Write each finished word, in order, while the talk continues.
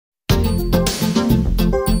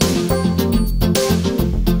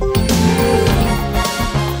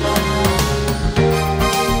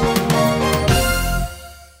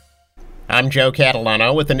I'm Joe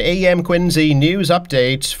Catalano with an AM Quincy news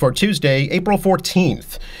update for Tuesday, April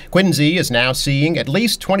 14th. Quincy is now seeing at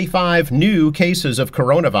least 25 new cases of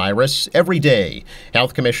coronavirus every day.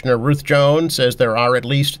 Health Commissioner Ruth Jones says there are at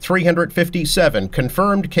least 357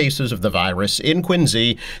 confirmed cases of the virus in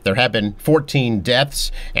Quincy. There have been 14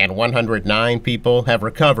 deaths and 109 people have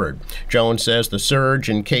recovered. Jones says the surge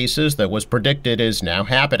in cases that was predicted is now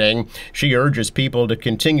happening. She urges people to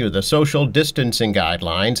continue the social distancing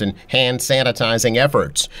guidelines and hand sanitizing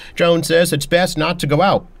efforts. Jones says it's best not to go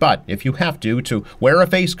out, but if you have to wear a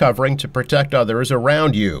face covering to protect others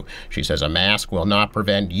around you. She says a mask will not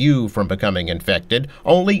prevent you from becoming infected.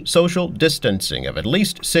 Only social distancing of at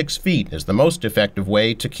least 6 feet is the most effective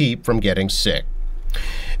way to keep from getting sick.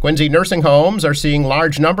 Quincy nursing homes are seeing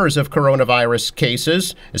large numbers of coronavirus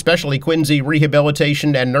cases, especially Quincy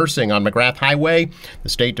Rehabilitation and Nursing on McGrath Highway. The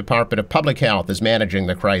State Department of Public Health is managing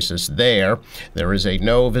the crisis there. There is a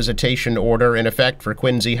no visitation order in effect for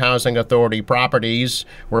Quincy Housing Authority properties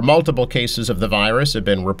where multiple cases of the virus have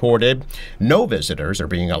been reported. No visitors are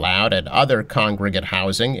being allowed at other congregate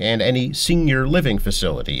housing and any senior living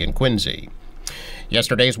facility in Quincy.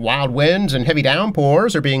 Yesterday's wild winds and heavy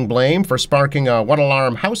downpours are being blamed for sparking a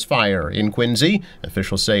one-alarm house fire in Quincy.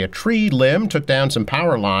 Officials say a tree limb took down some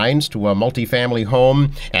power lines to a multifamily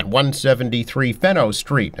home at 173 Fenno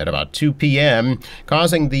Street at about 2 p.m.,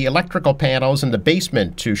 causing the electrical panels in the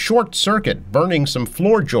basement to short-circuit, burning some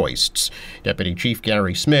floor joists. Deputy Chief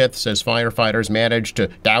Gary Smith says firefighters managed to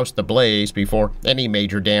douse the blaze before any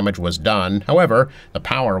major damage was done. However, the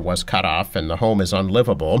power was cut off and the home is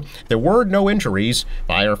unlivable. There were no injuries.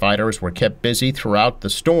 Firefighters were kept busy throughout the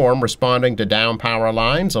storm responding to down power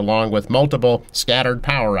lines along with multiple scattered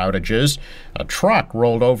power outages. A truck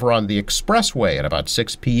rolled over on the expressway at about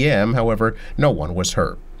 6 p.m. However, no one was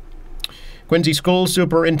hurt. Quincy School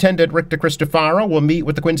Superintendent Rick DeCristofaro will meet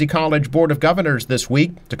with the Quincy College Board of Governors this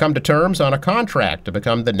week to come to terms on a contract to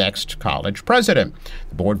become the next college president.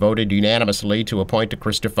 The board voted unanimously to appoint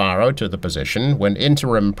DeCristofaro to the position when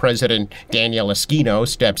interim president Daniel Esquino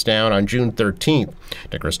steps down on June 13th.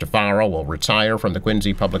 DeCristofaro will retire from the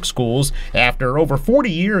Quincy Public Schools after over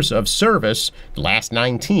 40 years of service, the last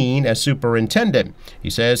 19 as superintendent. He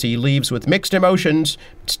says he leaves with mixed emotions,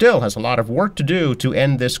 but still has a lot of work to do to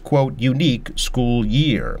end this, quote, unique school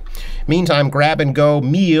year. Meantime, grab-and-go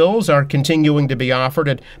meals are continuing to be offered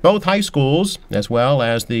at both high schools, as well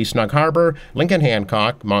as the Snug Harbor, Lincoln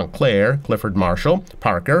Hancock, Montclair, Clifford Marshall,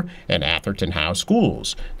 Parker, and Atherton Howe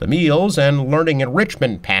schools. The meals and learning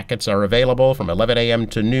enrichment packets are available from 11 a.m.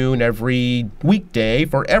 to noon every weekday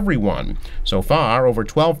for everyone. So far, over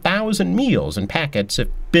 12,000 meals and packets have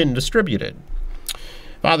been distributed.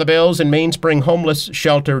 Father Bill's and Mainspring Homeless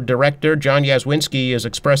Shelter Director John Yazwinski is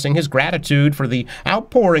expressing his gratitude for the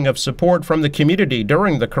outpouring of support from the community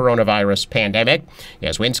during the coronavirus pandemic.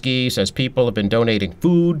 Yazwinski says people have been donating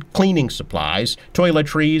food, cleaning supplies,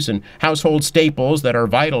 toiletries, and household staples that are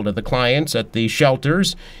vital to the clients at the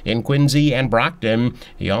shelters in Quincy and Brockton.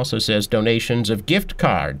 He also says donations of gift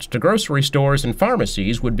cards to grocery stores and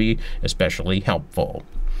pharmacies would be especially helpful.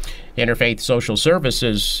 Interfaith Social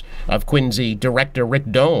Services of Quincy Director Rick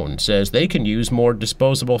Doan says they can use more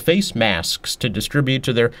disposable face masks to distribute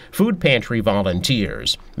to their food pantry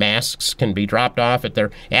volunteers. Masks can be dropped off at their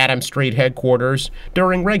Adams Street headquarters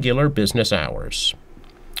during regular business hours.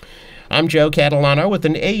 I'm Joe Catalano with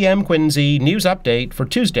an AM Quincy news update for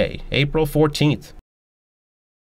Tuesday, April 14th.